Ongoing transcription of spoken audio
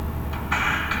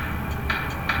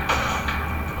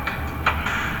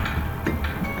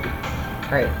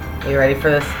Alright, are you ready for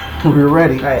this? We're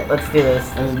ready. Alright, let's do this.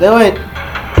 Let's do it.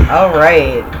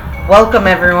 Alright. Welcome,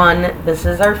 everyone. This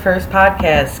is our first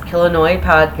podcast, Killinois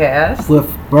Podcast.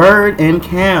 With Bird and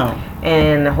Cam.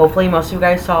 And hopefully most of you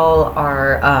guys saw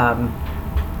our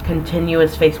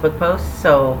continuous Facebook posts.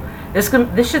 So this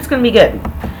shit's going to be good.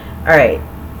 Alright.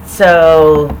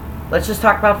 So let's just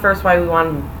talk about first why we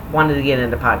wanted to get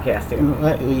into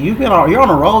podcasting. You're on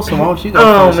a roll, so why don't you go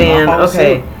first? Oh, man.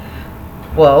 Okay.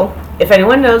 Well, if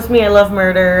anyone knows me, I love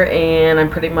murder, and I'm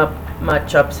pretty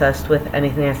much obsessed with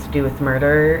anything that has to do with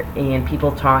murder and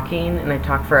people talking, and I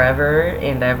talk forever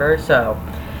and ever, so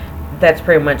that's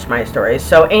pretty much my story.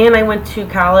 And I went to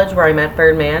college where I met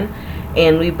Birdman,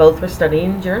 and we both were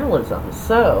studying journalism.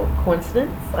 So,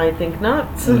 coincidence? I think not.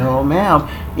 No, ma'am.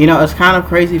 You know, it's kind of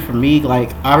crazy for me.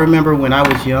 Like, I remember when I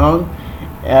was young,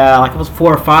 like I was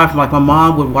 4 or 5, like my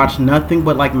mom would watch nothing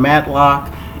but like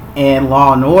Matlock and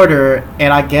Law and Order,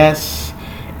 and I guess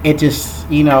it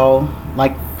just, you know,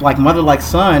 like mother like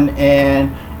son.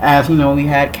 And as you know, we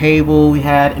had cable, we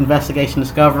had Investigation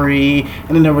Discovery,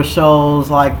 and then there were shows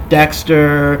like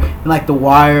Dexter and like The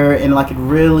Wire, and like it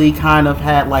really kind of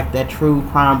had like that true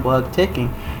crime bug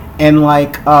ticking. And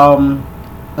like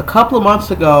a couple of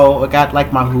months ago, I got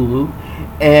like my Hulu,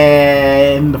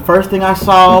 and the first thing I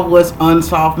saw was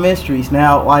Unsolved Mysteries.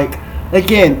 Now, like,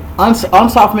 again,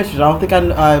 Unsolved Mysteries, I don't think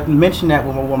I mentioned that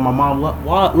when my mom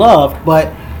loved,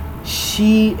 but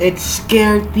it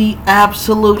scared the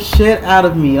absolute shit out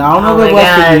of me. I don't know what it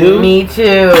was for you. Me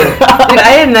too. Dude,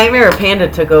 I had a nightmare a panda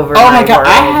took over. Oh my god,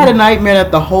 I had a nightmare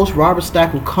that the host, Robert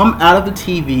Stack, would come out of the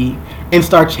TV and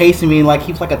start chasing me like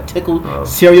he was like a tickled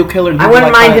serial killer. I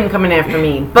wouldn't mind him coming after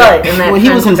me, but in that well,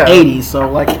 he was in his 80s, so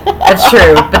like that's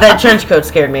true. But that trench coat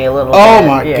scared me a little. Oh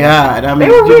my god! I mean, they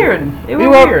were weird. They were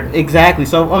weird. Exactly.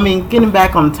 So I mean, getting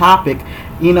back on the topic,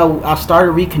 you know, I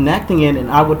started reconnecting it, and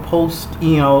I would post,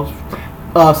 you know,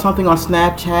 something on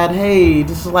Snapchat. Hey,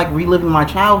 this is like reliving my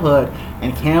childhood.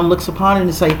 And Cam looks upon it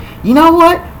and say, you know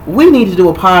what? We need to do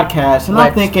a podcast. And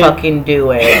I'm thinking, let's fucking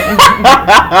do it.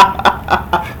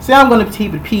 See, I'm going to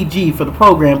keep it PG for the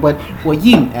program, but well,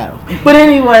 you know. But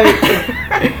anyway,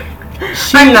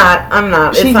 I'm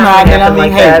not. She's not. And I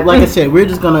mean, hey, like I said, we're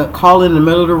just gonna call in the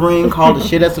middle of the ring, call the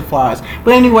shit as it flies.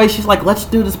 But anyway, she's like, let's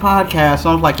do this podcast.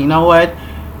 So I'm like, you know what?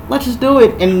 Let's just do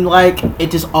it. And like, it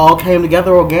just all came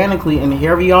together organically, and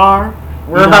here we are.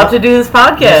 We're about to do this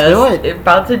podcast. Let's do it. We're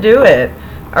about to do it.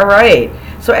 All right.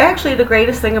 So actually, the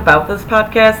greatest thing about this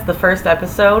podcast, the first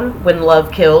episode, When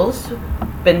Love Kills,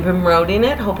 been promoting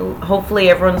it. Hopefully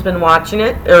everyone's been watching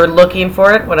it or looking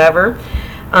for it, whatever.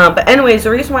 But anyways,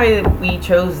 the reason why we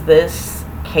chose this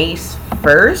case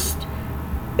first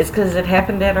is because it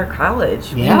happened at our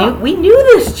college. Yeah. We knew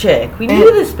this chick. We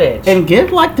knew this bitch. And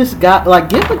give like this guy, like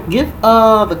give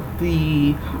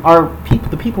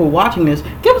the people watching this,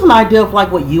 give us an idea of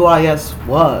like what UIS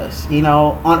was, you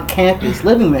know, on campus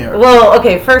living there. Well,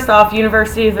 okay, first off,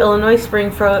 University of Illinois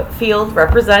Springfield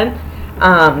represent.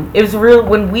 It was real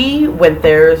when we went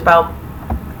there. It was about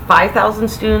 5,000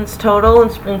 students total in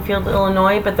Springfield,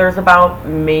 Illinois, but there's about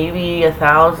maybe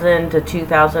 1,000 to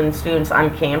 2,000 students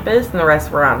on campus, and the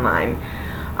rest were online.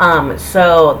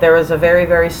 So there was a very,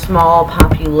 very small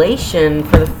population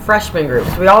for the freshman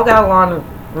groups. We all got along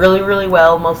really, really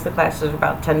well. Most of the classes were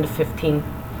about 10 to 15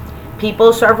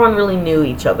 people, so everyone really knew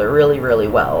each other really, really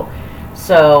well.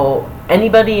 So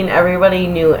anybody and everybody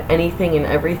knew anything and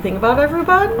everything about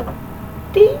everybody.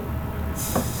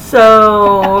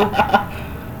 So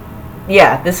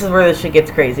yeah, this is where this shit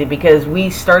gets crazy, because we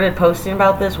started posting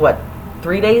about this, 3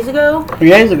 days ago? 3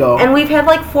 days ago. And we've had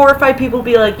like 4 or 5 people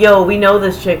be like, yo, we know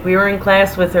this chick. We were in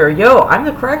class with her. Yo, I'm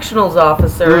the correctionals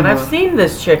officer, and I've seen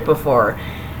this chick before.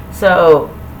 So,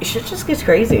 shit just gets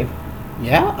crazy.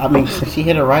 Yeah, I mean, she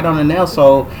hit it right on the nail.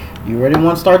 So, you ready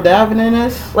to start diving in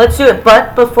this? Let's do it.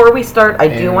 But before we start, I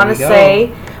do want to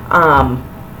say,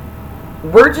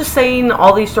 we're just saying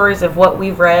all these stories of what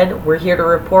we've read. We're here to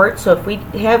report. So if we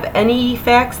have any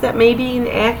facts that may be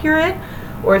inaccurate,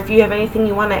 or if you have anything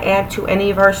you want to add to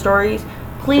any of our stories,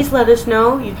 please let us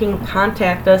know. You can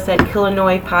contact us at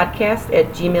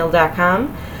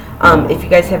killinoispodcast@gmail.com. If you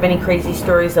guys have any crazy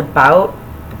stories about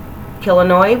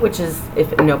Killinois, which is,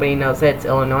 if nobody knows it, it's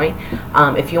Illinois.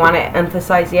 If you want to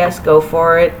emphasize yes, go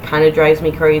for it. Kind of drives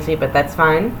me crazy, but that's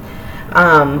fine.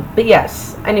 But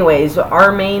yes, anyways,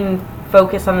 our main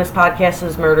focus on this podcast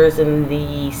is murders in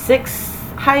the 6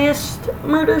 highest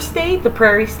murder state, the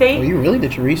Prairie State. Well, you really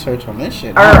did your research on this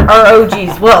shit. Our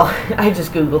OGs, well, I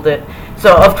just Googled it.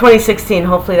 So, of 2016,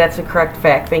 hopefully that's a correct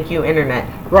fact. Thank you, Internet.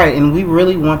 Right, and we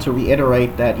really want to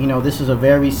reiterate that, this is a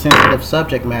very sensitive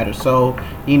subject matter. So,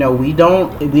 we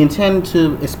intend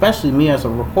to, especially me as a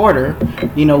reporter,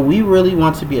 we really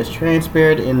want to be as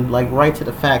transparent and, right to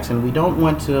the facts. And we don't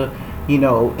want to,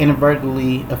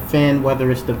 inadvertently offend,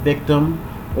 whether it's the victim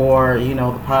or,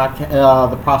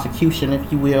 the prosecution,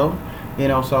 if you will.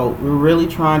 So we're really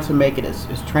trying to make it as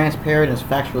transparent, as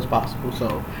factual as possible.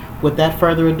 So, with that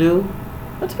further ado,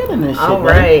 let's get in this shit. All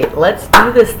right, let's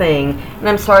do this thing. And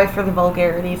I'm sorry for the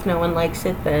vulgarity. If no one likes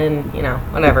it, then,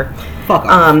 whatever. Fuck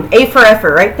off. A for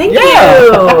effort, right? Thank you.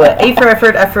 A for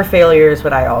effort, F for failure is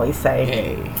what I always say.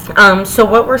 Hey. So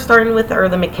what we're starting with are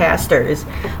the McCasters.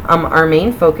 Our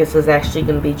main focus is actually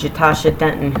going to be Jatasha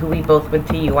Denton, who we both went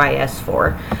to UIS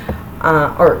for.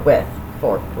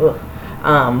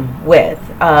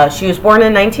 She was born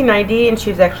in 1990, and she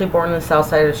was actually born in the south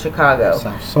side of Chicago.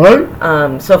 South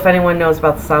side? So if anyone knows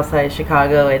about the south side of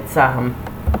Chicago, it's, Birdman.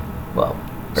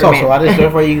 So I just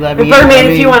before you let me Birdman,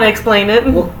 if you want to explain it.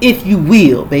 Well, if you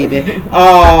will, baby.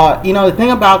 The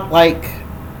thing about,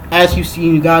 as you see,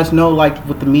 you guys know,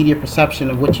 with the media perception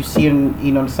of what you see in,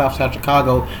 the south side of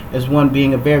Chicago as one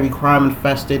being a very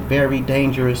crime-infested, very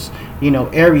dangerous,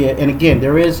 area. And again,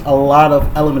 there is a lot of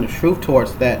element of truth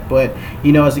towards that. But,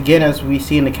 as we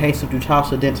see in the case of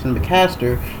Jatasha Denton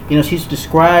McCaster, she's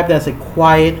described as a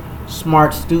quiet,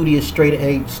 smart, studious,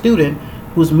 straight-A student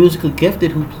who's musically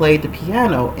gifted, who played the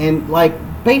piano. And,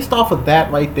 based off of that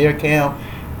right there, Cam,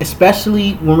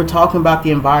 especially when we're talking about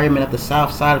the environment at the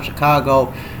south side of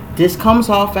Chicago, this comes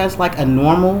off as a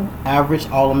normal, average,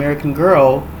 all-American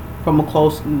girl from a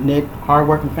close-knit,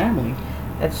 hard-working family.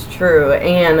 That's true.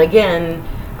 And again,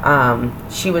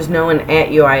 she was known at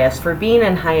UIS for being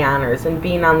in high honors and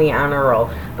being on the honor roll.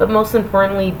 But most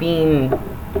importantly,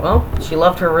 she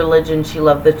loved her religion, she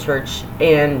loved the church,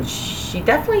 and she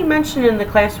definitely mentioned in the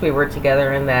class we were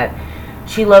together in that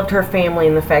she loved her family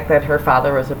and the fact that her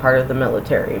father was a part of the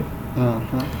military.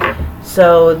 Mm-hmm.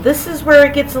 So this is where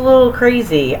it gets a little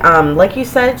crazy. Like you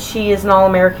said, she is an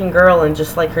all-American girl, and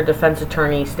just like her defense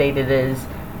attorney stated,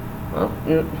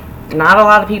 not a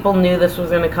lot of people knew this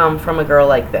was going to come from a girl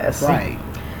like this. Right.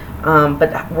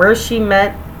 But where she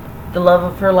met the love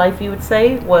of her life, you would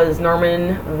say, was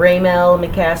Norman Raymel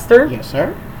McCaster. Yes,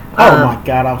 sir. Oh my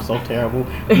God, I'm so terrible.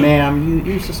 Ma'am,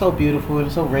 you're just so beautiful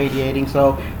and so radiating.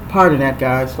 So, pardon that,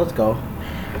 guys. Let's go.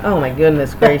 Oh my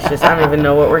goodness gracious! I don't even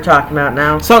know what we're talking about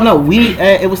now. So no,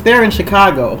 it was there in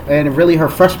Chicago, and really her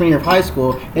freshman year of high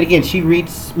school. And again, she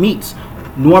meets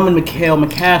Norman Mikhail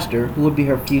McCaster, who would be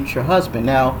her future husband.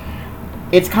 Now,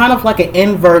 it's kind of like an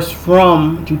inverse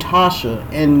from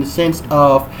Jatasha in the sense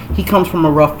of he comes from a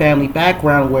rough family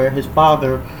background where his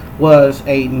father was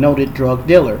a noted drug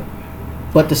dealer.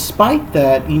 But despite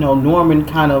that, Norman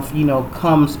kind of,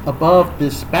 comes above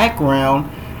this background,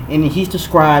 and he's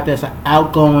described as an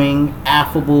outgoing,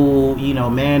 affable,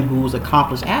 man who's an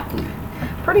accomplished athlete.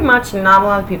 Pretty much, not a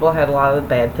lot of people had a lot of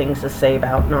bad things to say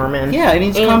about Norman. Yeah, and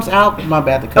he just comes out, my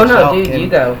bad to cut you off. You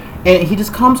go. And he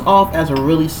just comes off as a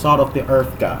really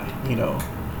salt-of-the-earth guy,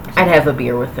 I'd have a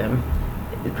beer with him,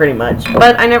 pretty much.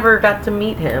 But I never got to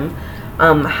meet him.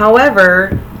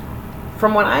 However,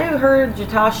 from what I heard,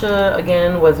 Jatasha,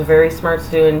 again, was a very smart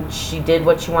student. She did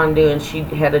what she wanted to do, and she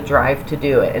had a drive to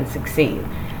do it and succeed.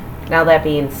 Now, that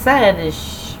being said,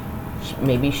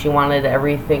 maybe she wanted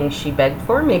everything she begged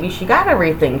for. Maybe she got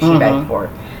everything she begged for.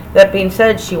 That being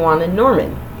said, she wanted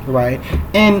Norman. Right.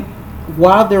 And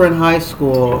while they're in high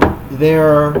school,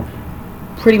 they're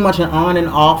pretty much an on and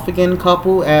off again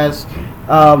couple, as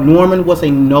Norman was a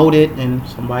noted, and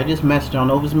somebody just messaged, I don't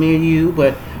know if it was me or you,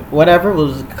 but whatever, it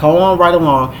was going on right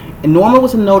along. And Norman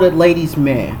was a noted ladies'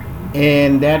 man.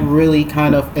 And that really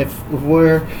kind of, if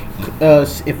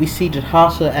we see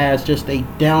Jatasha as just a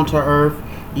down-to-earth,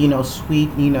 sweet,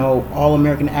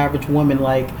 all-American average woman,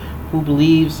 who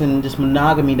believes in just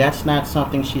monogamy, that's not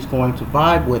something she's going to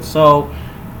vibe with. So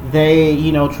they,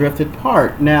 drifted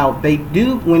apart. Now, they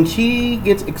do, when she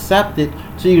gets accepted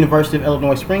to the University of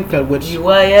Illinois Springfield, which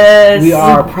UIS. We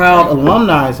are proud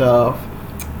alumni of,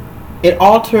 it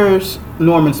alters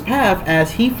Norman's path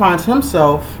as he finds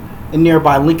himself in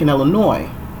nearby Lincoln, Illinois,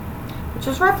 which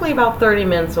is roughly about 30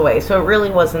 minutes away, so it really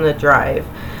wasn't a drive.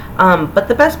 But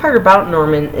the best part about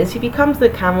Norman is he becomes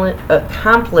the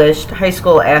accomplished high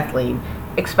school athlete,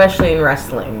 especially in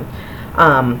wrestling.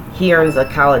 He earns a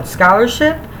college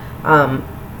scholarship.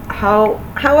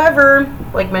 However,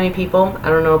 like many people, I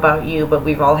don't know about you, but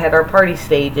we've all had our party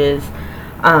stages.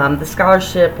 The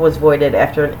scholarship was voided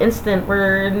after an incident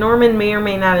where Norman may or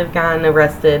may not have gotten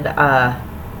arrested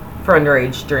for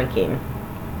underage drinking.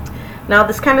 Now,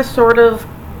 this kind of sort of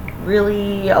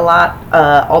really a lot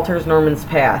alters Norman's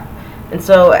path. And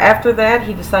so after that,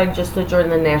 he decided just to join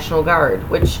the National Guard,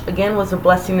 which again was a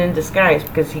blessing in disguise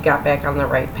because he got back on the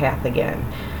right path again.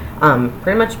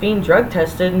 Pretty much being drug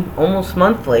tested almost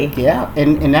monthly. Yeah,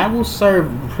 and that will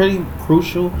serve pretty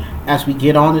crucial as we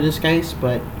get on to this case,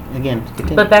 but again,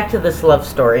 continue. But back to this love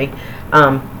story.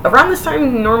 Around this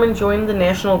time, Norman joined the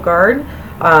National Guard.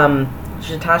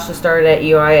 Jatasha started at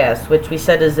UIS, which we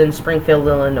said is in Springfield,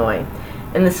 Illinois.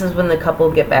 And this is when the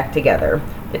couple get back together.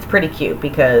 It's pretty cute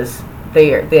because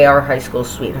they are high school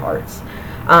sweethearts.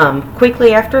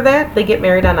 Quickly after that, they get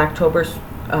married on October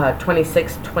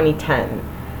 26, 2010.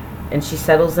 And she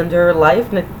settles into her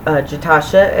life,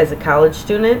 Jatasha, as a college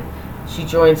student. She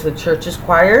joins the church's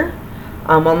choir.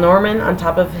 While Norman, on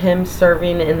top of him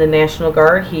serving in the National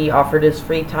Guard, he offered his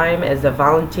free time as a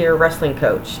volunteer wrestling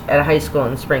coach at a high school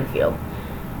in Springfield.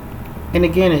 And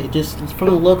again, it just, from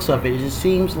the looks of it, it just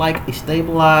seems like a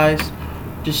stabilized,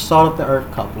 just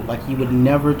salt-of-the-earth couple. Like you would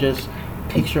never just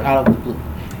picture out of the blue.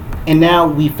 And now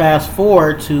we fast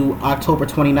forward to October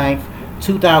 29th,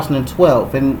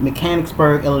 2012 in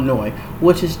Mechanicsburg, Illinois,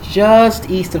 which is just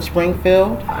east of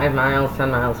Springfield. 5 miles, 10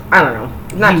 miles. I don't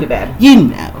know. Not too bad. You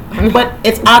know. But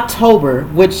it's October,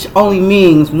 which only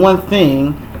means one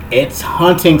thing. It's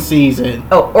hunting season.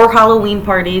 Oh, or Halloween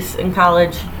parties in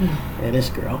college. Yeah, this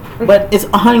girl. But it's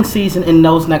a hunting season in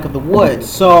those neck of the woods.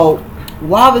 So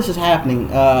while this is happening,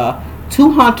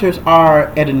 two hunters are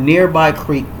at a nearby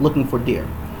creek looking for deer.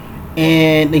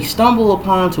 And they stumble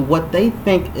upon to what they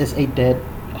think is a dead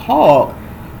hog.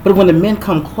 But when the men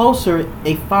come closer,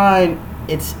 they find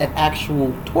it's an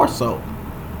actual torso.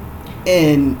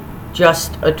 And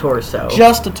just a torso.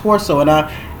 Just a torso. And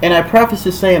I preface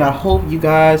this saying, I hope you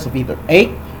guys have either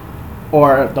ate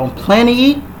or don't plan to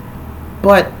eat.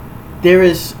 But there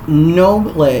is no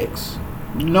legs,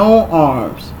 no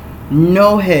arms,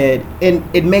 no head. And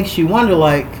it makes you wonder,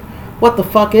 like, what the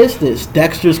fuck is this?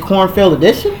 Dexter's Cornfield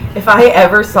Edition? If I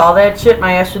ever saw that shit,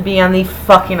 my ass would be on the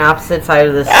fucking opposite side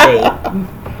of the state.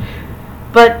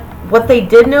 But what they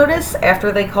did notice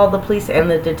after they called the police and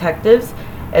the detectives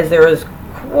is there was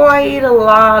quite a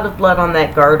lot of blood on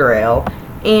that guardrail,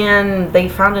 and they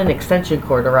found an extension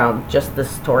cord around just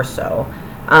this torso.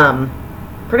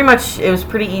 Pretty much, it was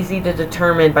pretty easy to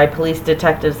determine by police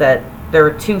detectives that there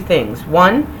were two things.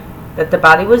 One, that the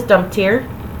body was dumped here,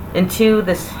 and two,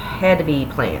 this had to be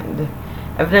planned.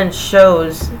 Evidence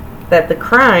shows that the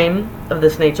crime of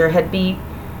this nature had to be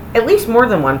at least more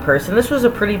than one person. This was a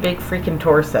pretty big freaking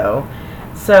torso.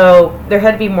 So there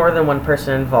had to be more than one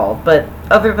person involved. But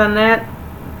other than that,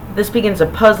 this begins a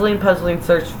puzzling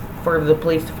search for the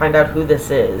police to find out who this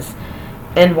is.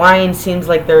 And why seems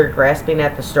like they're grasping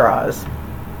at the straws.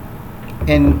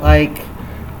 And like,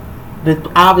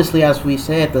 obviously, as we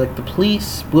said, the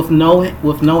police with no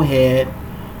head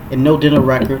and no dental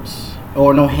records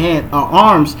or no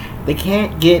arms, they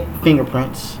can't get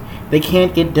fingerprints. They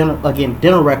can't get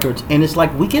dental records. And it's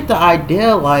like we get the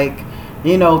idea, like,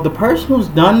 you know, the person who's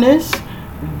done this,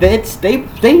 they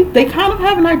kind of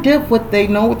have an idea of what they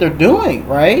know what they're doing,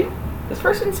 right? This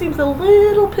person seems a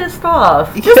little pissed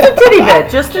off. Just a titty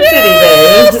bit. Just a titty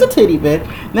bit. Just a titty bit.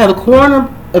 Now the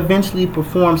coroner eventually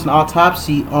performs an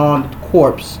autopsy on the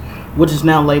corpse, which is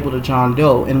now labeled a John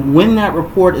Doe. And when that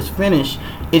report is finished,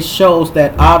 it shows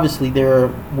that obviously they're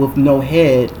with no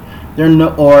head, there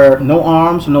are no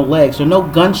arms, no legs, there are no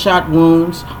gunshot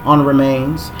wounds on the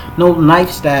remains, no knife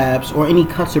stabs, or any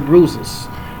cuts or bruises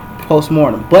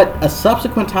post-mortem. But a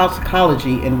subsequent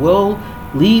toxicology, and we'll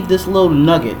leave this little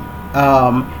nugget,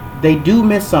 they do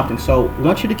miss something. So I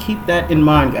want you to keep that in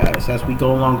mind, guys, as we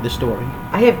go along with the story.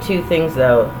 I have two things,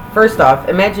 though. First off,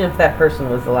 imagine if that person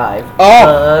was alive.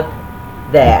 Oh.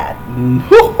 That.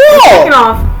 Second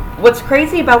off, what's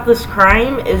crazy about this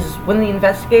crime is when the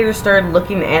investigators started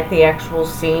looking at the actual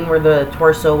scene where the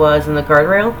torso was and the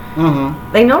guardrail,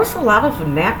 they noticed a lot of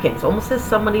napkins, almost as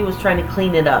somebody was trying to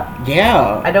clean it up.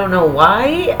 Yeah. I don't know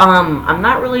why. I'm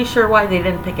not really sure why they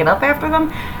didn't pick it up after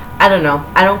them. I don't know.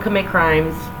 I don't commit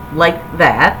crimes like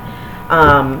that.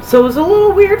 So it was a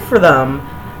little weird for them.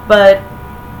 But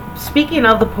speaking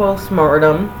of the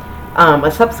post-mortem,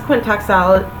 a subsequent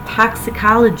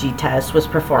toxicology test was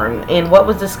performed, and what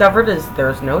was discovered is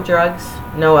there's no drugs,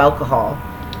 no alcohol.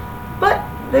 But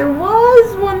there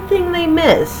was one thing they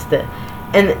missed,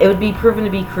 and it would be proven to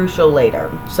be crucial later.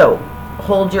 So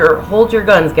hold your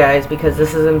guns, guys, because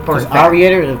this is important.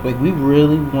 Arietta, like, we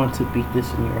really want to beat this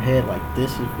in your head. Like,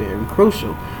 this is very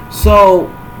crucial. So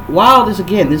while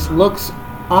this looks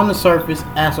on the surface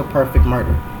as a perfect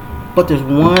murder. But there's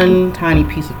one tiny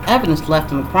piece of evidence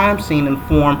left in the crime scene in the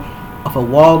form of a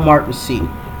Walmart receipt.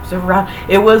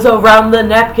 It was around the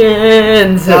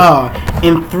napkins.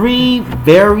 And three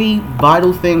very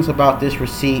vital things about this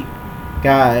receipt,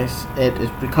 guys.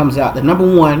 It comes out that number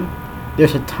one,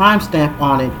 there's a timestamp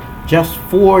on it just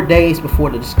 4 days before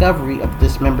the discovery of the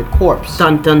dismembered corpse.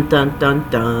 Dun dun dun dun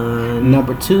dun.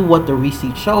 Number two, what the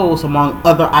receipt shows, among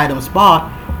other items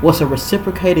bought, was a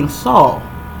reciprocating saw.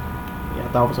 Yeah,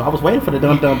 I was waiting for the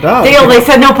dun dun dun. Deal, they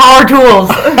said no power tools.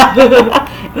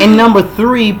 And number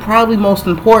three, probably most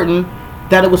important,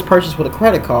 that it was purchased with a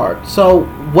credit card. So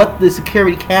what the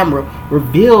security camera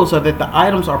reveals are that the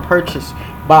items are purchased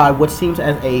by what seems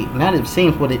as not it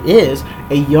seems what it is,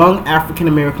 a young African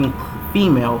American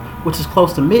female, which is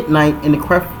close to midnight, and the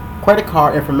credit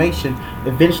card information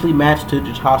eventually matched to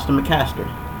Jatosta McCaster.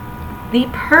 The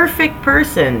perfect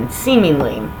person,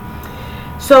 seemingly.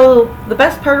 So the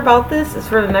best part about this is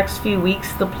for the next few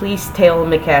weeks, the police tail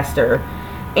McCaster.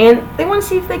 And they want to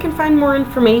see if they can find more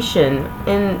information,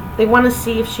 and they want to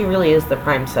see if she really is the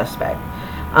prime suspect.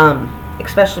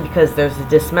 Especially because there's a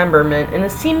dismemberment in a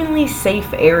seemingly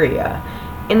safe area.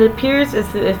 And it appears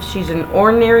as if she's an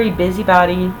ordinary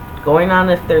busybody going on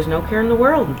if there's no care in the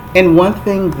world. And one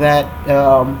thing that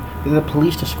the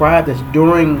police described is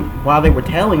while they were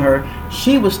tailing her,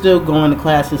 she was still going to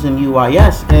classes in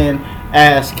UIS. And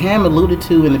as Cam alluded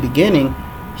to in the beginning,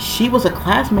 she was a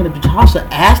classmate of Jatosta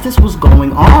as this was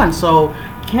going on. So,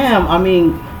 Cam, I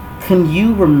mean, can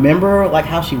you remember like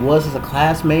how she was as a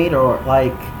classmate, or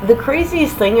like? The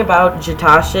craziest thing about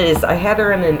Jatosta is I had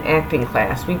her in an acting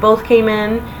class. We both came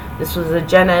in. This was a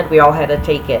gen ed. We all had to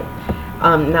take it.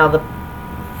 Now the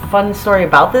fun story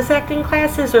about this acting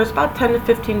class is there's about 10 to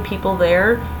 15 people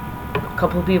there. A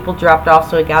couple of people dropped off,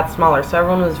 so it got smaller. So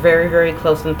everyone was very, very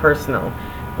close and personal.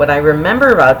 What I remember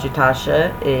about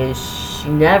Jatosta is she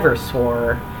never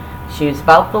swore. She was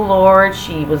about the Lord.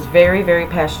 She was very, very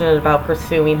passionate about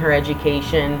pursuing her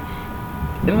education.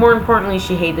 And more importantly,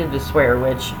 she hated to swear,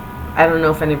 which I don't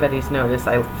know if anybody's noticed.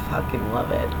 I fucking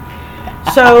love it.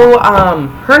 So,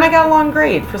 her and I got along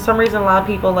great. For some reason, a lot of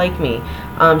people like me.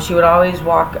 She would always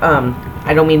walk,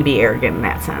 I don't mean to be arrogant in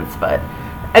that sense, but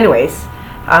anyways,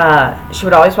 she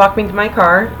would always walk me to my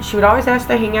car. She would always ask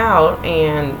to hang out,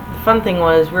 and the fun thing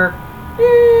was we're,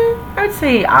 I would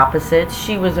say opposites.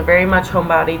 She was a very much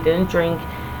homebody, didn't drink,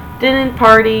 didn't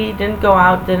party, didn't go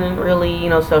out, didn't really,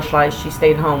 socialize. She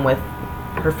stayed home with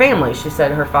her family. She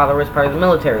said her father was part of the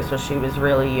military, so she was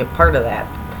really a part of that.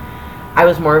 I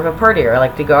was more of a partier. I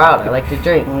like to go out. I like to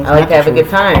drink. I like to have a good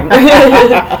time.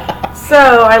 So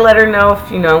I let her know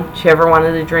if, she ever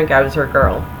wanted to drink, I was her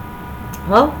girl.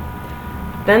 Well,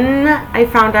 then I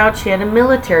found out she had a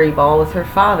military ball with her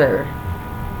father.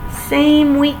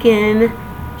 Same weekend,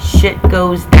 shit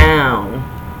goes down.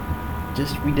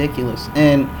 Just ridiculous.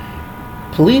 And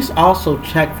police also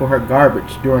check for her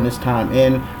garbage during this time,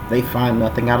 and they find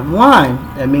nothing out of line.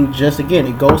 I mean, just again,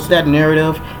 it goes to that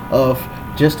narrative of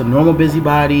just a normal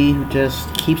busybody who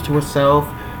just keeps to herself,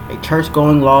 a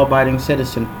church-going, law-abiding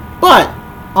citizen. But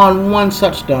on one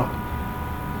such dump,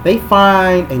 they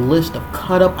find a list of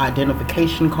cut-up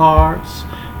identification cards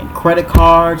and credit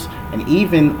cards and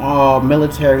even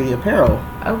military apparel.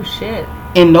 Oh, shit.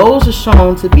 And those are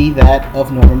shown to be that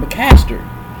of Norman McCaster.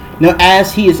 Now,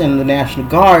 as he is in the National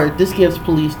Guard, this gives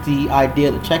police the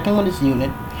idea to check in with his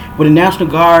unit, but the National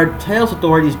Guard tells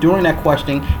authorities during that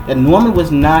questioning that Norman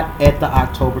was not at the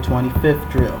October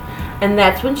 25th drill. And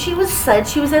that's when she said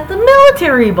she was at the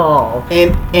military ball.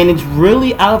 And it's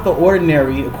really out of the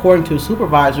ordinary, according to a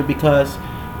supervisor, because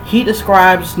he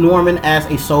describes Norman as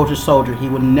a soldier. He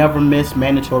would never miss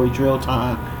mandatory drill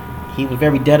time. He was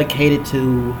very dedicated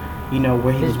to,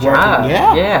 where he was job. working.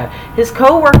 Yeah. His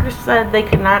co-workers said they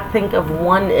could not think of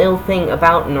one ill thing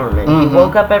about Norman. Mm-hmm. He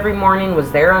woke up every morning,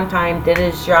 was there on time, did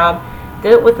his job,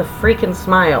 did it with a freaking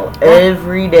smile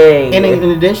every day. And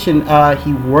in addition,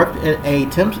 he worked at a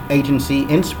temp agency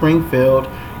in Springfield,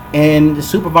 and the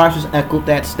supervisors echoed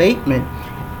that statement.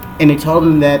 And they told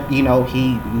him that, he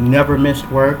never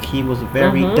missed work. He was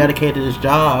very dedicated to his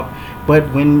job. But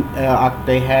when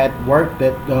they had worked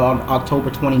on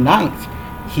October 29th,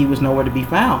 he was nowhere to be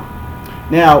found.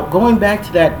 Now, going back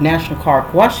to that National Guard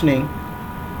questioning,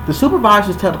 the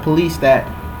supervisors tell the police that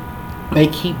they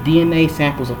keep DNA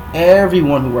samples of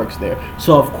everyone who works there.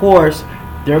 So, of course,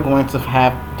 they're going to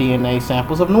have DNA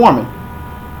samples of Norman.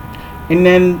 And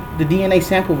then the DNA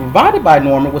sample provided by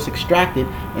Norman was extracted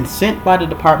and sent by the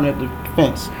Department of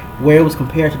Defense, where it was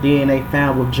compared to DNA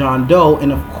found with John Doe.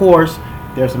 And, of course,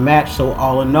 there's a match. So,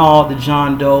 all in all, the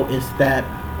John Doe is that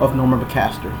of Norman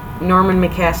McCaster. Norman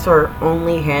McCaster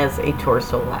only has a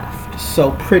torso left.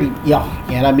 So pretty, yeah.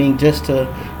 And I mean, just to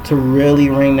really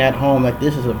ring that home, like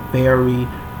this is a very,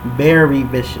 very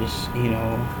vicious,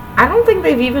 I don't think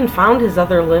they've even found his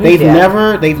other limbs They've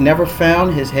yet. never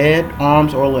found his head,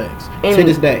 arms, or legs to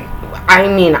this day. I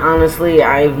mean, honestly,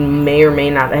 I may or may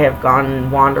not have gone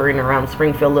wandering around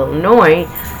Springfield, Illinois,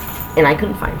 and I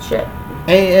couldn't find shit.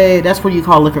 Hey, that's what you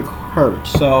call liquor courage.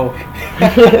 So,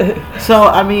 so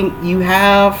I mean, you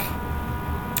have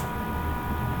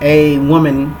a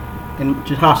woman in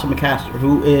Jatasha McCaster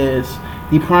who is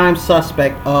the prime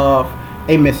suspect of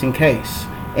a missing case,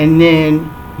 and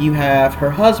then you have her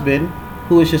husband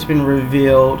who has just been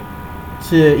revealed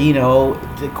to,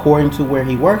 according to where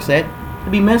he works at,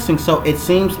 to be missing. So it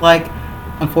seems like,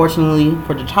 unfortunately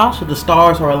for Jatasha, the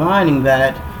stars are aligning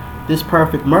that this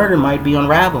perfect murder might be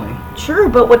unraveling. True,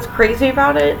 but what's crazy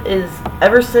about it is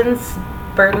ever since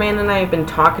Birdman and I have been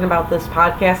talking about this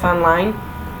podcast online,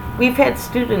 we've had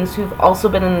students who've also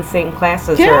been in the same class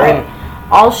as her,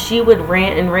 and all she would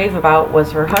rant and rave about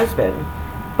was her husband.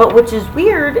 But which is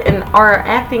weird, in our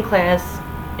acting class,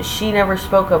 she never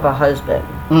spoke of a husband.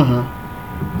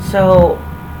 Mm-hmm. So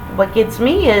what gets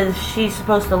me is she's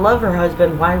supposed to love her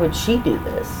husband. Why would she do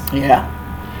this? Yeah.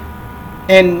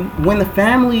 And when the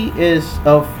family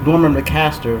of Norman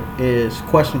McCaster is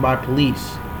questioned by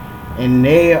police, and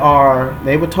they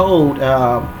were told,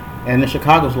 and the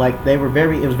Chicago's like it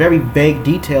was very vague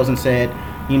details and said,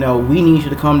 we need you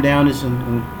to come down. This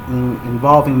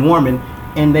involving Norman,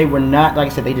 and they were not, like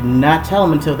I said, they did not tell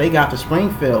him until they got to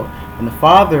Springfield. And the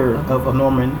father of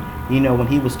Norman, when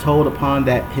he was told upon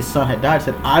that his son had died,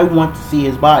 said, I want to see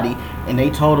his body. And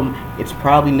they told him it's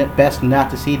probably best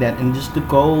not to see that, and just to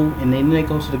go, and then they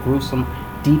go to the gruesome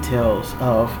details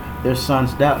of their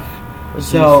son's death. Would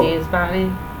you see his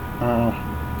body?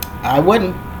 I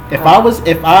wouldn't.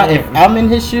 If I'm in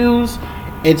his shoes,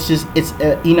 it's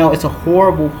a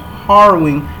horrible,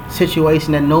 harrowing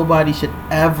situation that nobody should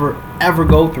ever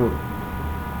go through.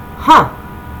 Huh?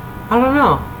 I don't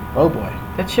know. Oh boy,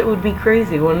 that shit would be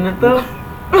crazy, wouldn't it? Though.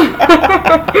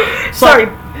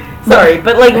 Sorry,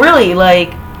 but really,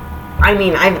 I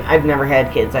mean, I've never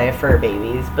had kids. I have fur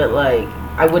babies, but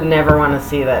I would never want to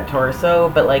see that torso.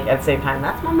 But at the same time,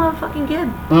 that's my motherfucking kid.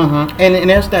 Mm-hmm. And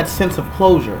there's that sense of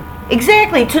closure.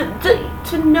 Exactly.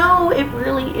 To know it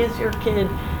really is your kid,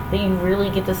 that you really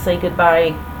get to say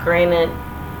goodbye. Granted,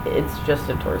 it's just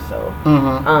a torso.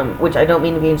 Mm-hmm. Which I don't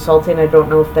mean to be insulting. I don't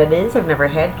know if that is. I've never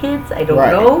had kids. I don't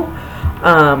know.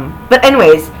 But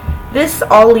anyways, this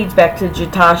all leads back to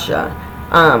Jatasha.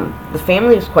 The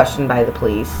family was questioned by the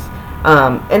police,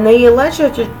 and they allege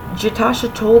that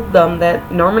Jatasha told them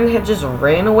that Norman had just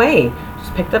ran away,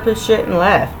 just picked up his shit and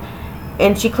left.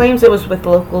 And she claims it was with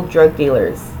local drug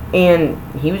dealers, and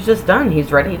he was just done.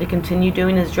 He's ready to continue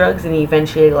doing his drugs, and he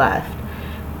eventually left.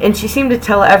 And she seemed to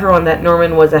tell everyone that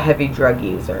Norman was a heavy drug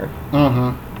user.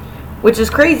 Mm-hmm. Which is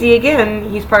crazy. Again,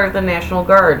 he's part of the National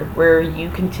Guard, where you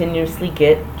continuously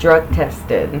get drug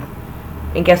tested.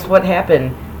 And guess what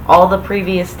happened? All the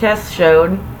previous tests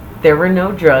showed there were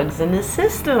no drugs in his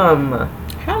system.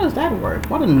 How does that work?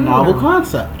 What a novel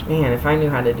concept. Man, if I knew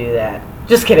how to do that.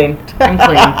 Just kidding. I'm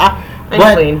clean.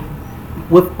 I'm clean.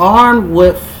 Armed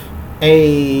with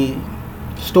a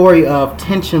story of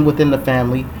tension within the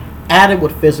family, added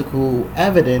with physical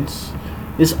evidence,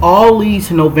 this all leads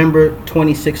to November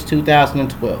 26,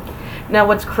 2012. Now,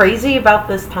 what's crazy about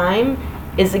this time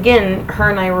is, again, her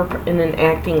and I were in an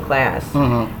acting class.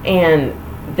 Mm-hmm.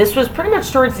 And this was pretty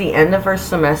much towards the end of our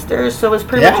semester, so it was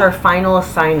pretty much our final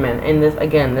assignment. And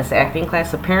this acting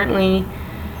class, apparently,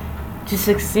 to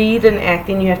succeed in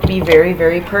acting, you have to be very,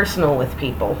 very personal with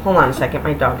people. Hold on a second,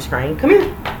 my dog's crying. Come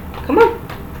here. Come on.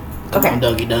 Okay. Come on,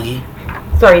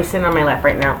 Dougie. Sorry, he's sitting on my lap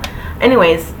right now.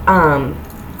 Anyways,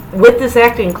 with this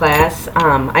acting class,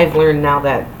 I've learned now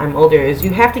that I'm older, is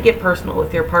you have to get personal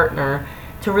with your partner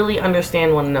to really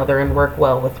understand one another and work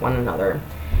well with one another.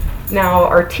 Now,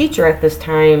 our teacher at this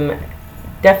time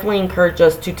definitely encouraged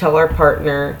us to tell our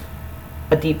partner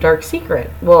a deep, dark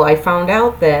secret. Well, I found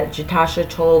out that Jatasha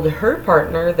told her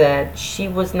partner that she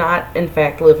was not, in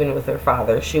fact, living with her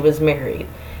father. She was married.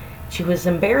 She was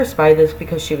embarrassed by this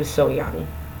because she was so young.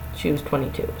 She was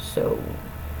 22, so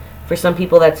for some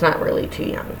people, that's not really too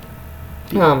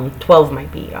young. 12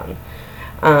 might be young.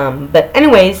 But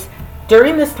anyways,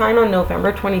 during this time on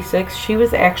November 26th, she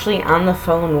was actually on the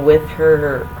phone with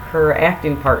her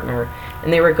acting partner,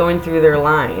 and they were going through their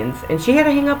lines, and she had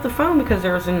to hang up the phone because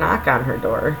there was a knock on her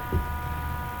door.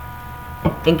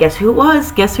 And guess who it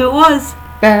was? Guess who it was?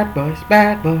 bad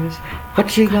boys.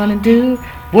 What you gonna do?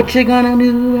 What you gonna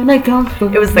do when they come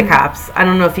for It was the you? cops. I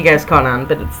don't know if you guys caught on,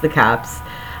 but it's the cops.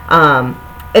 And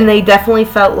they definitely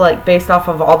felt like, based off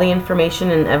of all the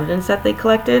information and evidence that they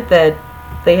collected, that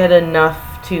they had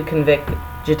enough to convict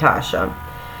Jatasha.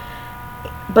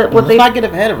 But what Let's not get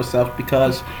ahead of ourselves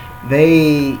because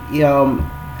the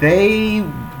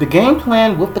game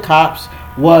plan with the cops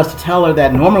was to tell her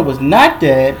that Norman was not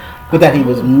dead, but that he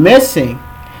was missing.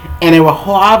 And they were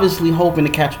obviously hoping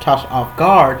to catch Tasha off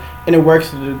guard, and it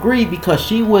works to the degree because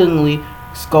she willingly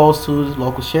goes to the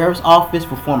local sheriff's office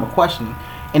for formal questioning.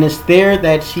 And it's there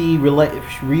that she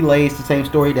relays the same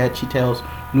story that she tells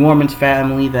Norman's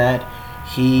family, that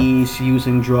he's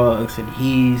using drugs and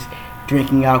he's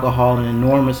drinking alcohol in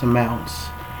enormous amounts,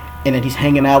 and that he's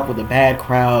hanging out with a bad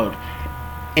crowd.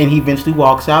 And he eventually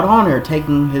walks out on her,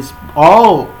 taking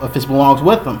all of his belongings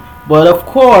with him. But of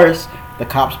course, the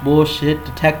cop's bullshit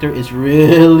detector is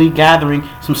really gathering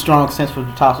some strong sense for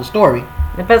Jatasha's story.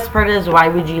 The best part is, why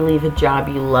would you leave a job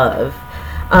you love?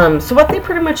 So what they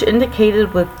pretty much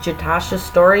indicated with Jatasha's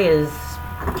story is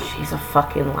she's a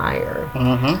fucking liar.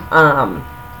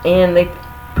 And they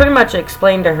pretty much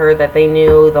explained to her that they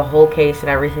knew the whole case and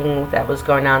everything that was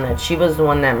going on, that she was the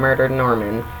one that murdered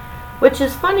Norman. Which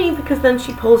is funny because then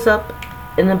she pulls up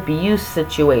an abuse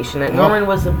situation, that Norman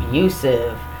was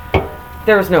abusive.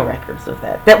 There was no records of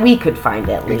that we could find,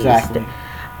 at least. Exactly.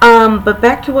 But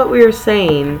back to what we were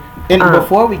saying. And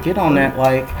before we get on that,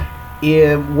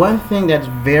 one thing that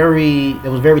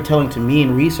was very telling to me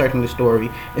in researching the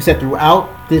story is that throughout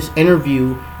this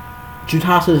interview,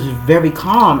 Jatasha is very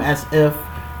calm, as if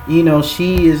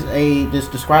she is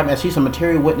just described as she's a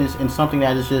material witness in something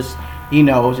that is just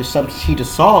just something she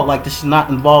just saw. Like, this is not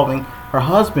involving her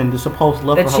husband, the supposed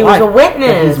love that for her she life. was a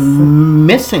witness. That he's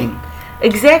missing.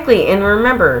 Exactly, and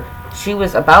remember, she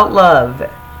was about love.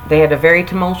 They had a very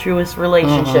tumultuous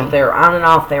relationship. They were on and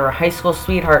off. They were high school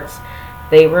sweethearts.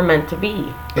 They were meant to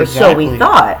be, or so we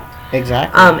thought.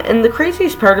 Exactly. And the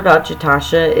craziest part about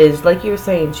Jatasha is, like you were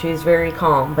saying, she's very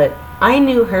calm. But I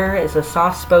knew her as a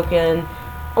soft-spoken,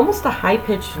 almost a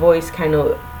high-pitched voice kind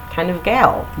of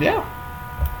gal. Yeah.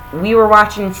 We were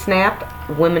watching Snapped,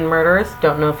 Women Murderers.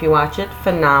 Don't know if you watch it.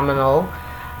 Phenomenal.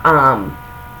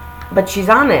 But she's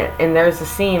on it, and there's a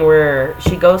scene where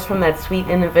she goes from that sweet,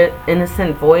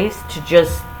 innocent voice to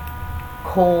just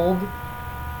cold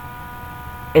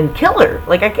and killer.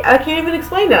 Like, I can't even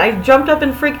explain it. I jumped up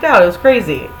and freaked out. It was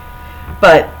crazy.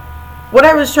 But what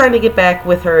I was trying to get back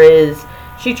with her is,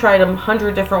 she tried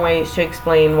 100 different ways to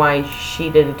explain why she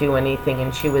didn't do anything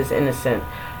and she was innocent.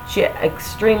 She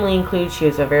extremely includes she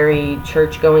was a very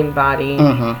church-going body.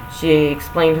 She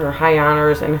explained her high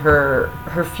honors and her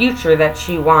future that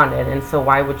she wanted, and so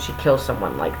why would she kill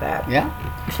someone like that? Yeah.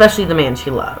 Especially the man she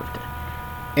loved.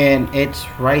 And it's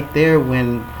right there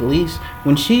when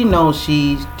she knows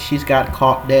she's got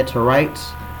caught dead to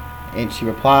rights, and she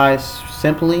replies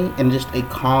simply in just a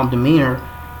calm demeanor,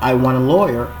 "I want a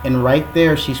lawyer." And right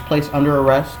there, she's placed under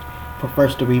arrest for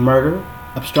first-degree murder,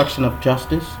 obstruction of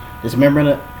justice,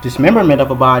 dismemberment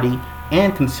of a body,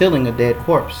 and concealing a dead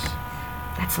corpse.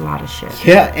 That's a lot of shit.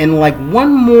 Yeah, and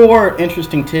one more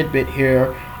interesting tidbit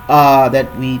here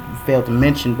that we failed to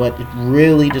mention, but it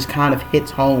really just kind of hits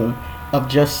home, of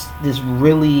just this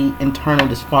really internal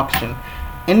dysfunction.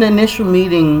 In the initial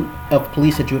meeting of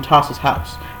police at Jatasha's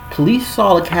house, police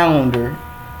saw a calendar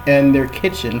in their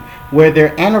kitchen where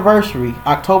their anniversary,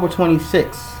 October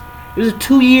 26th, it was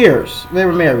 2 years they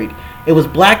were married. It was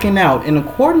blacking out, and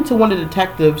according to one of the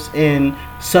detectives in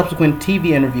subsequent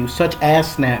TV interviews, such as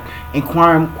Snap and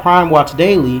Crime Watch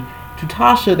Daily,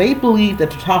 they believed that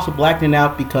Jatasha blacked it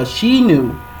out because she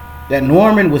knew that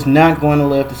Norman was not going to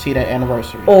live to see that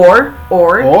anniversary. Or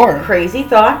crazy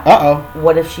thought.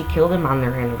 What if she killed him on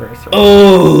their anniversary?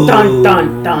 Oh, dun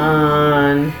dun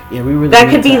dun. Yeah, we really. That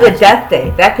could be the death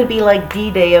day. That could be like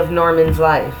D-Day of Norman's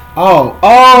life.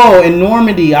 Oh, in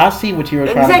Normandy. I see what you were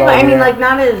trying to go. Exactly. I mean,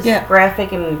 not as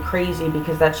graphic and crazy,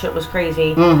 because that shit was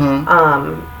crazy. But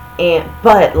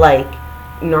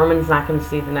Norman's not going to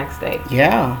see the next day.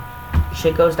 Yeah.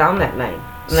 Shit goes down that night.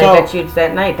 And I bet you it's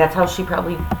that night. That's how she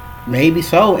probably. Maybe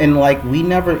so, and we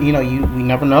never, we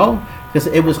never know, because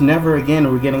it was never,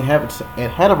 again, we're getting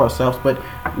ahead of ourselves, but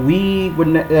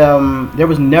there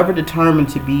was never determined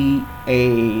to be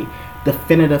a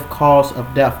definitive cause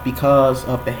of death because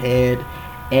of the head,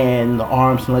 and the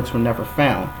arms and legs were never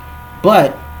found.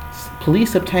 But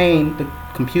police obtained the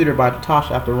computer by Jatasha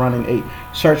after running a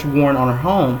search warrant on her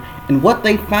home, and what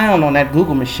they found on that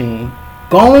Google machine,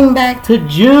 going back to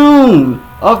June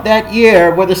of that year,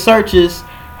 where the search is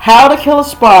 "How to Kill a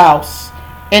Spouse,"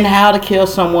 and how to kill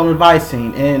someone with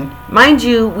Visine. And mind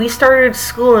you, we started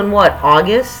school in what,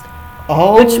 August?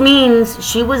 Which means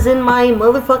she was in my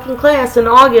motherfucking class in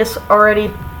August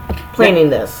already planning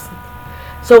this.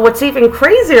 So what's even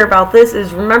crazier about this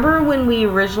is, remember when we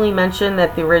originally mentioned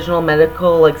that the original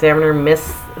medical examiner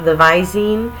missed the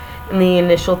Visine in the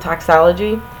initial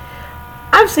toxology?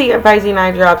 Obviously, Visine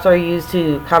eye drops are used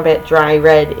to combat dry,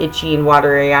 red, itchy, and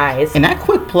watery eyes. And that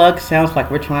quick plug sounds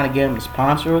like we're trying to get them to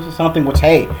sponsor us or something, which,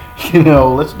 hey,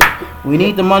 we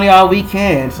need the money all we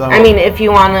can. So I mean, if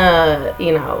you want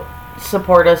to,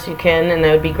 support us, you can, and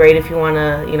that would be great if you want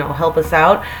to, help us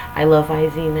out. I love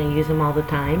Visine. I use them all the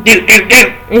time.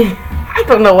 I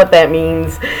don't know what that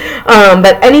means.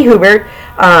 But anywho,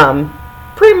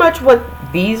 pretty much what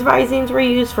these Visines were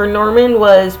used for Norman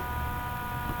was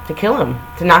to kill him,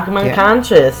 to knock him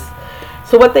unconscious.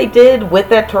 So what they did with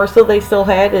that torso they still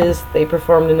had is they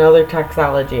performed another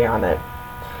toxology on it,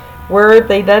 where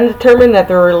they then determined that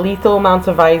there were lethal amounts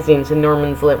of Visines in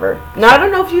Norman's liver. Now, I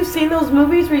don't know if you've seen those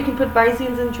movies where you can put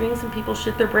Visines in drinks and people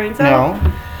shit their brains out.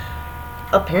 No.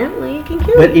 Apparently, it can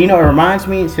kill But, you. it reminds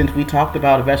me, since we talked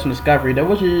about Investing Discovery, there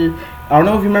was I don't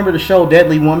know if you remember the show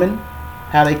Deadly Woman,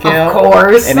 how they kill. Of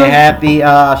course. And they had the,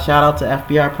 shout out to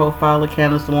FBI profiler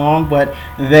Candace DeLong, but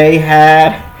they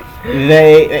had,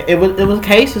 it was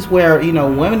cases where,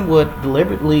 women would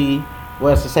deliberately,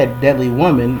 well, as I said, Deadly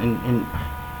Woman, and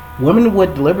women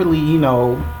would deliberately,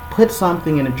 put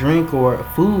something in a drink or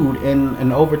food,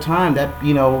 and over time, that,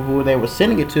 who they were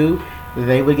sending it to,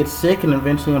 they would get sick and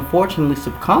eventually, unfortunately,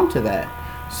 succumb to that.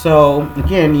 So,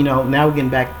 again, now we're getting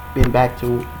back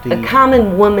to a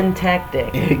common woman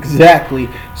tactic. Exactly.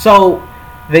 So,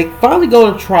 they finally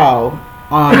go to trial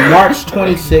on March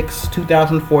 26,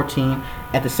 2014,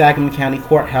 at the Sangamon County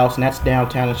Courthouse, and that's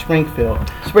downtown in Springfield.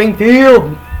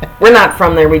 We're not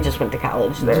from there. We just went to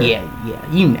college there. Yeah,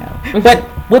 But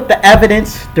with the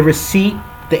evidence, the receipt,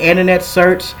 the internet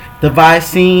search, the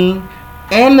Visine,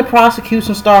 and the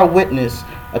prosecution star witness,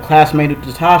 a classmate of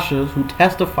Tatasha, who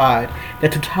testified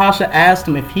that Tatasha asked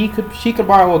him if she could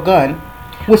borrow a gun,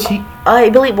 which he... I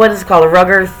believe, what is it called? A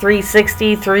Ruger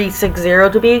 360, 360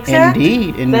 to be exact?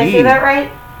 Indeed. Did I say that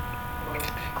right?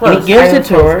 Close. And he gives it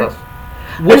to her,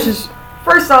 which is...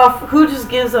 First off, who just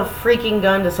gives a freaking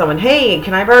gun to someone? Hey,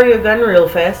 can I borrow your gun real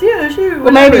fast? Yeah, sure.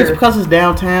 Well, maybe it's because it's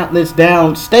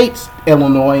downstate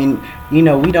Illinois, and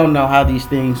we don't know how these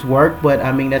things work. But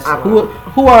I mean, that's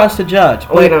who are us to judge?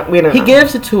 But we don't he know.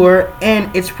 gives it to her,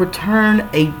 and it's returned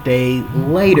a day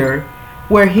later,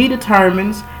 where he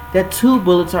determines that 2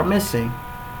 bullets are missing.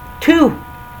 Two.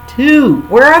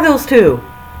 Where are those 2?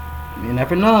 You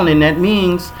never known, and that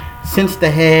means since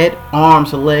the head,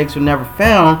 arms, or legs were never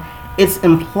found, it's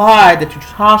implied that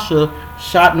Tatasha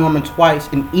shot Norman twice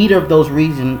in either of those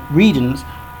regions,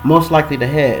 most likely the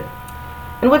head.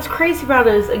 And what's crazy about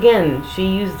it is, again, she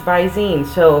used Visine.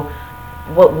 So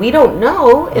what we don't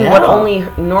know, and what only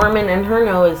Norman and her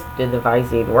know, is did the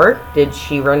Visine work? Did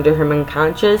she render him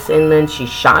unconscious and then she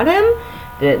shot him?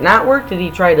 Did it not work? Did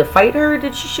he try to fight her?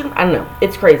 Did she shoot him? I don't know.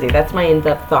 It's crazy. That's my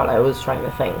in-depth thought I was trying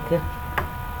to think.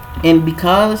 And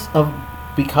because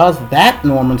that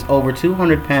Norman's over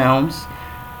 200 pounds,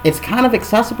 it's kind of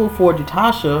accessible for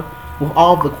Tatasha with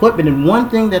all the equipment. And one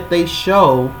thing that they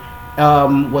show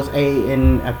was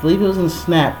I believe it was in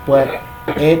Snap, but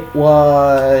it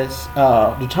was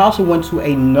Tatasha went to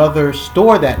another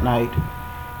store that night,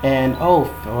 and oh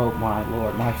my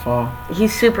lord, my phone.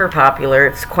 He's super popular.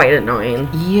 It's quite annoying.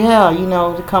 Yeah,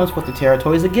 it comes with the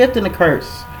territory. It's a gift and a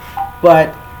curse.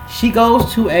 But she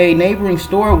goes to a neighboring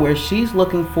store where she's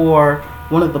looking for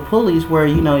one of the pulleys where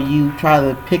you try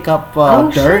to pick up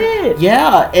dirt. Shit.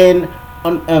 Yeah, and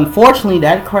unfortunately,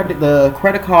 the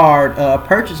credit card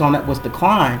purchase on that was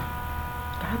declined.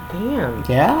 God damn.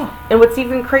 Yeah. And what's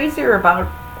even crazier about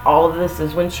all of this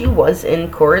is when she was in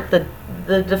court, the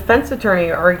defense attorney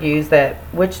argues that,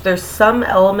 which there's some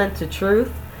element to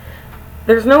truth,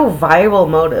 there's no viable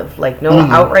motive, like no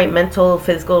outright mental,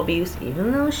 physical abuse,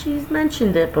 even though she's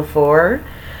mentioned it before.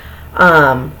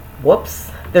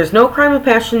 There's no crime of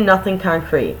passion, nothing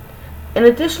concrete. And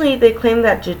additionally, they claim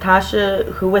that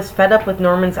Tatasha, who was fed up with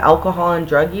Norman's alcohol and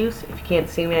drug use, if you can't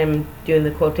see me, I'm doing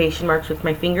the quotation marks with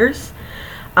my fingers.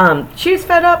 She was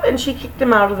fed up and she kicked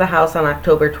him out of the house on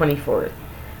October 24th.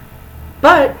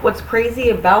 But what's crazy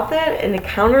about that, and to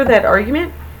counter that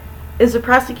argument, is the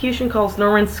prosecution calls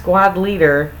Norman's squad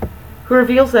leader, who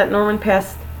reveals that Norman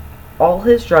passed all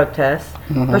his drug tests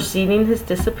preceding his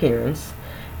disappearance.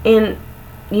 And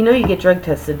you get drug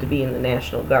tested to be in the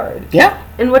National Guard. Yeah.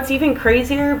 And what's even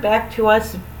crazier, back to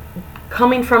us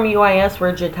coming from UIS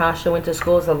where Tatasha went to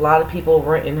school, is a lot of people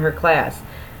weren't in her class.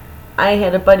 I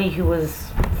had a buddy who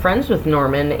was friends with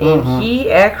Norman, and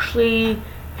he actually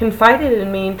confided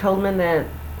in me and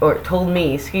told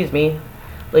me, excuse me,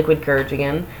 Liquid Courage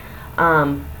again.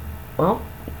 Well,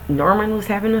 Norman was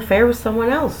having an affair with someone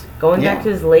else, going back to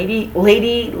his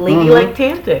ladylike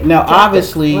tactic. Now,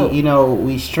 obviously,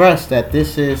 we stress that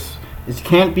this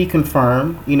can't be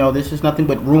confirmed. This is nothing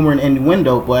but rumor and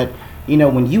innuendo. But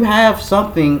when you have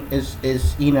something as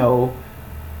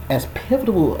as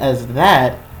pivotal as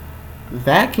that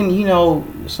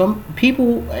can some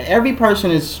people, every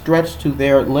person is stretched to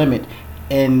their limit,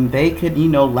 and they could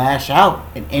lash out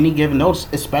at any given notice,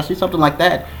 especially something like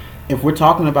that. If we're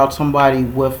talking about somebody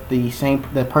with the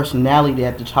personality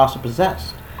that Jatasha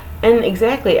possessed. And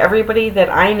exactly, everybody that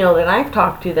I know that I've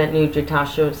talked to that knew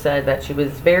Jatasha said that she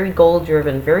was very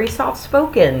goal-driven, very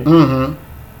soft-spoken. Mm-hmm.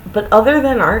 But other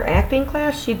than our acting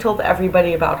class, she told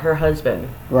everybody about her husband.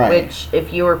 Right. Which,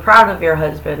 if you were proud of your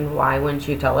husband, why wouldn't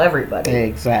you tell everybody?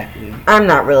 Exactly. I'm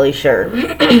not really sure.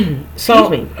 Excuse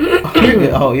me. You're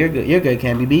good. Oh, you're good. You're good,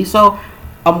 Candy B. So,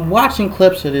 I'm watching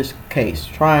clips of this case,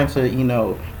 trying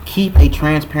to, keep a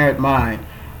transparent mind.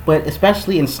 But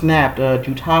especially in Snapped,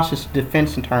 Jatasha's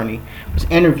defense attorney was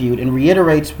interviewed and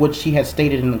reiterates what she had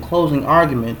stated in the closing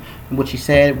argument. And what she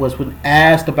said was, when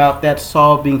asked about that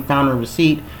saw being found in a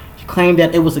receipt, she claimed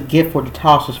that it was a gift for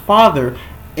Jatasha's father.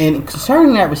 And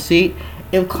concerning that receipt,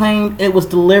 it claimed it was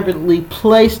deliberately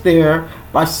placed there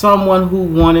by someone who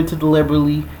wanted to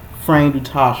deliberately frame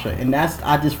Jatasha. And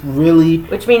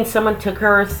Which means someone took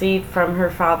her receipt from her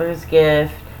father's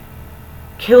gift,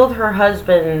 killed her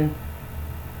husband,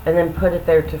 and then put it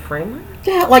there to frame her?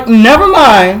 Yeah, never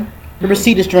mind. The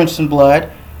receipt is drenched in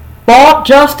blood. Bought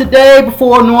just today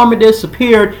before Norma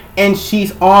disappeared, and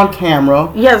she's on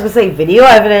camera. Yeah, I was going to say, video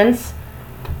evidence.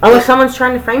 Unless someone's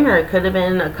trying to frame her, it could have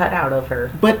been a cutout of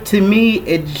her. But to me,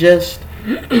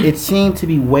 it seemed to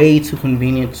be way too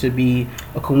convenient to be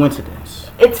a coincidence.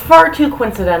 It's far too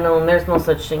coincidental, and there's no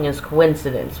such thing as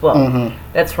coincidence. Well,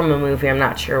 that's from a movie. I'm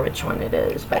not sure which one it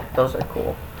is, but those are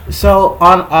cool. So,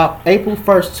 on April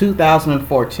 1st,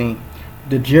 2014,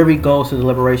 the jury goes to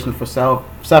deliberation for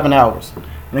 7 hours.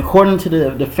 And according to the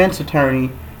defense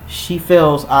attorney, she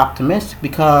feels optimistic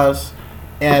because,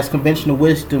 as conventional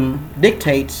wisdom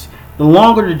dictates, the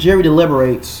longer the jury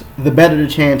deliberates, the better the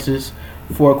chances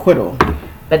for acquittal.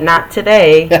 But not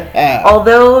today.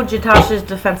 Although Jatasha's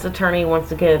defense attorney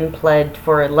once again pled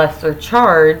for a lesser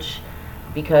charge,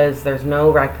 because there's no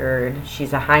record.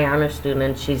 She's a high honor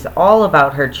student. She's all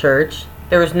about her church.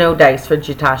 There was no dice for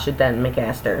Jatasha Denton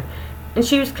McAster. And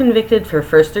she was convicted for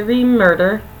first-degree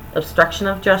murder, obstruction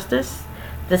of justice,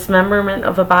 dismemberment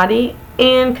of a body,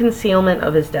 and concealment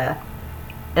of his death.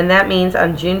 And that means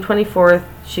on June 24th,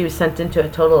 she was sentenced to a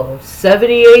total of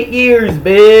 78 years,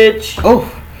 bitch!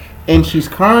 Oh, and she's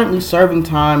currently serving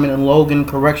time in a Logan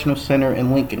Correctional Center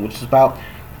in Lincoln, which is about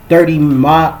 30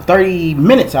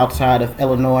 minutes outside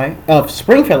of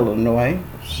Springfield, Illinois.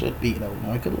 Should be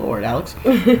Illinois. Good Lord, Alex.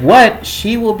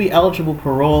 She will be eligible for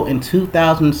parole in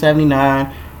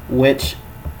 2079, which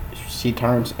she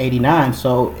turns 89.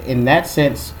 So, in that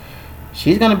sense,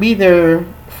 she's going to be there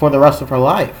for the rest of her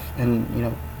life.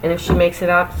 And if she makes it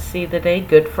out to see the day,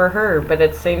 good for her. But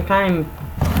at the same time,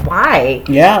 why?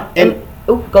 Yeah. And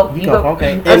you go.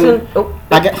 Okay. You go.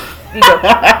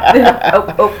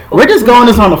 We're just going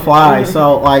this on the fly,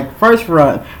 so first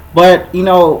run. But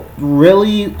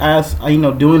really, as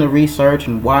doing the research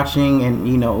and watching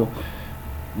and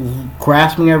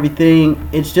grasping everything,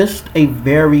 it's just a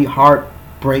very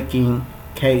heartbreaking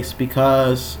case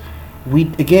because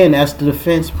again, as the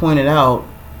defense pointed out,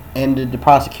 and the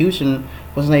prosecution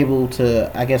wasn't able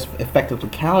to, I guess, effectively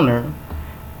counter.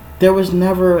 There was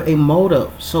never a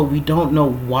motive, so we don't know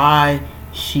why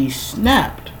she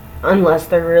snapped. Unless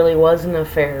there really was an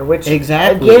affair, which,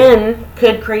 exactly, again,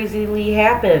 could crazily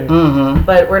happen. Mm-hmm.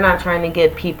 But we're not trying to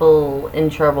get people in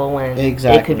trouble when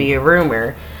it could be a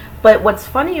rumor. But what's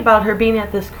funny about her being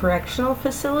at this correctional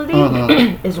facility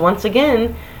is, once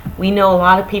again, we know a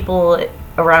lot of people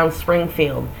around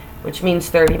Springfield, which means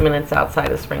 30 minutes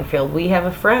outside of Springfield. We have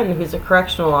a friend who's a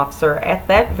correctional officer at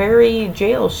that very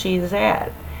jail she's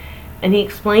at. And he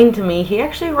explained to me he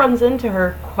actually runs into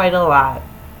her quite a lot.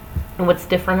 And what's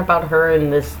different about her in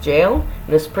this jail,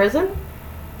 in this prison,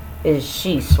 is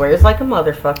she swears like a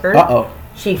motherfucker. Uh-oh.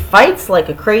 She fights like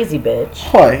a crazy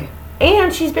bitch. Boy.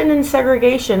 And she's been in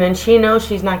segregation, and she knows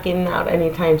she's not getting out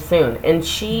anytime soon. And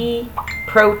she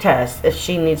protests if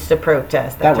she needs to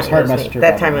protest. That was her messenger.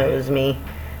 That time it was me.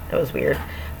 That was weird.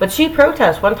 But she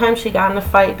protests. One time she got in a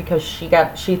fight because she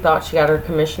thought she got her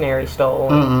commissionary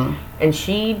stolen. And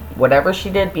she, whatever she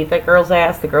did, beat that girl's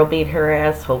ass. The girl beat her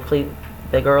ass. Hopefully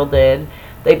the girl did.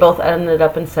 They both ended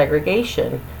up in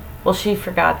segregation. Well, she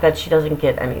forgot that she doesn't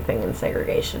get anything in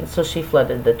segregation, so she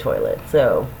flooded the toilet.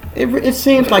 So it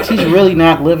seems like she's really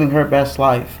not living her best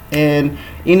life. And,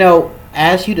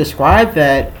 as you describe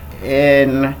that,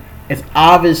 and it's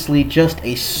obviously just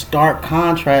a stark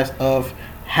contrast of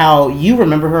how you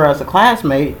remember her as a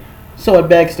classmate. So it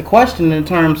begs the question in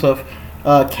terms of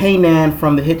Kanan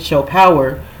from the hit show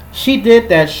Power. She did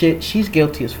that shit. She's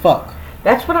guilty as fuck.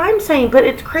 that's what I'm saying. But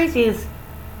it's crazy.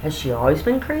 Has she always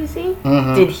been crazy?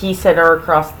 Mhm. Did he send her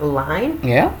across the line?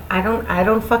 Yeah. I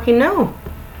don't fucking know.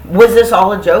 Was this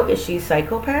all a joke? Is she a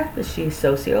psychopath? Is she a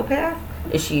sociopath?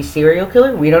 Is she a serial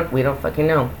killer? We don't fucking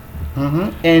know.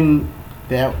 And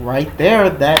that right there,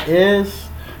 that is,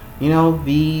 the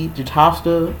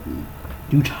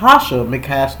Natasha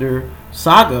McCaster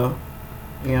saga,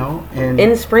 and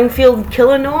In Springfield,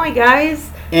 Illinois,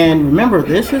 guys. and remember,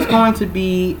 this is going to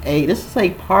be a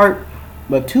two-parter,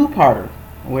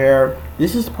 where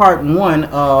this is part one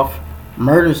of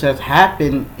murders that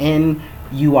happened in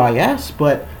UIS,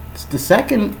 but it's the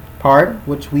second part,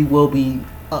 which we will be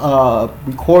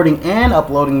recording and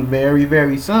uploading very,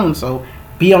 very soon. So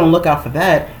be on the lookout for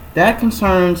that. That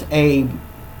concerns a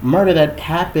murder that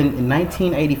happened in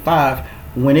 1985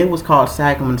 when it was called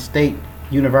Sangamon State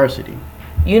University.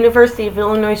 University of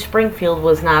Illinois Springfield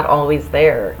was not always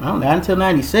there. Well, not until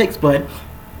 96, but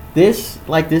this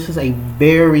is a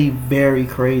very, very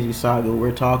crazy saga.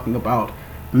 We're talking about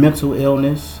mental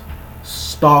illness,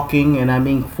 stalking, and I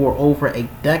mean for over a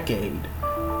decade.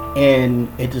 And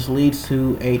it just leads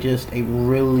to a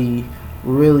really,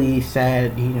 really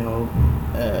sad,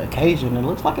 occasion. It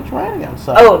looks like a train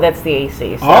outside. Oh, that's the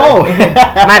AC. Sorry. Oh.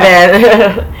 My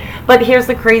bad. But here's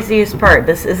the craziest part.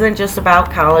 This isn't just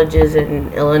about colleges in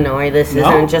Illinois. This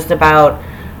isn't just about,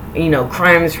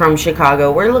 crimes from Chicago.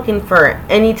 We're looking for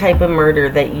any type of murder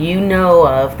that you know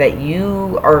of that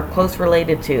you are close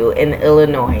related to in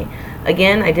Illinois.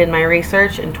 Again, I did my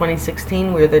research. In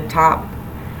 2016, we're the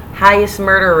highest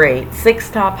murder rate,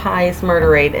 sixth top highest murder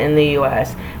rate in the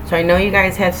U.S. So I know you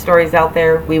guys have stories out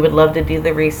there. We would love to do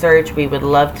the research. We would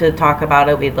love to talk about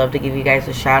it. We'd love to give you guys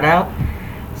a shout out.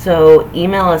 So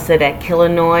email us at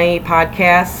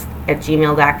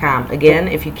killinoispodcast@gmail.com. Again,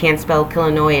 if you can't spell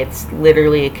Killinois, it's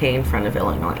literally a K in front of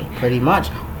Illinois. Pretty much.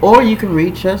 Or you can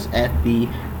reach us at the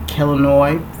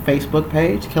Killinois Facebook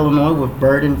page, Killinois with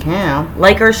Bird and Cam.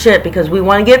 Like our shit because we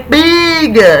want to get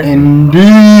big.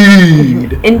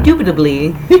 Indeed.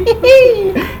 Indubitably.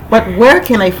 But where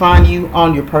can they find you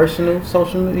on your personal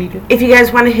social media? If you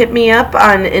guys want to hit me up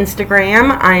on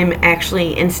Instagram, I'm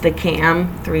actually Instacam.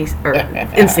 Whoops,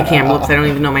 I don't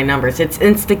even know my numbers. It's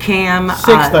Instacam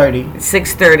 630.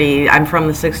 630. I'm from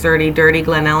the 630 Dirty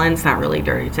Glen Ellen. It's not really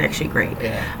dirty. It's actually great.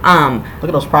 Yeah. Look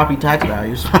at those property tax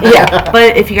values. Yeah.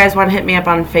 But if you guys want to hit me up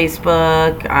on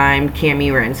Facebook, I'm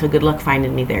Cami Wren. So good luck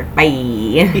finding me there.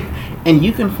 Bye. And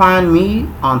you can find me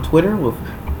on Twitter with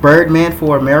Birdman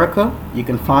for America. You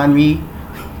can find me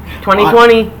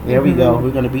 2020. There we go.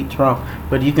 We're going to beat Trump.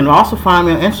 But you can also find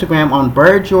me on Instagram on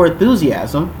Bird Your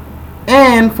Enthusiasm.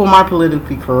 And for my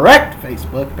politically correct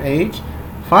Facebook page,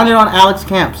 find it on Alex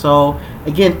Camp. So,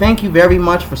 again, thank you very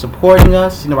much for supporting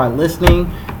us, by listening.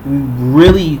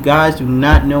 You guys do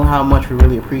not know how much we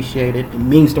really appreciate it. It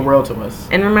means the world to us.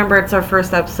 And remember, it's our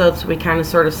first episode, so we kind of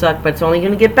sort of suck, but it's only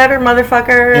going to get better,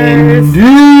 motherfuckers.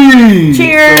 Indeed.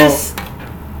 Cheers.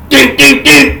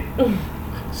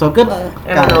 So good luck.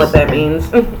 I don't know what that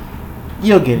means.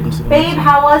 You'll get into it. Babe,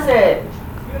 how was it?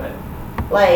 Like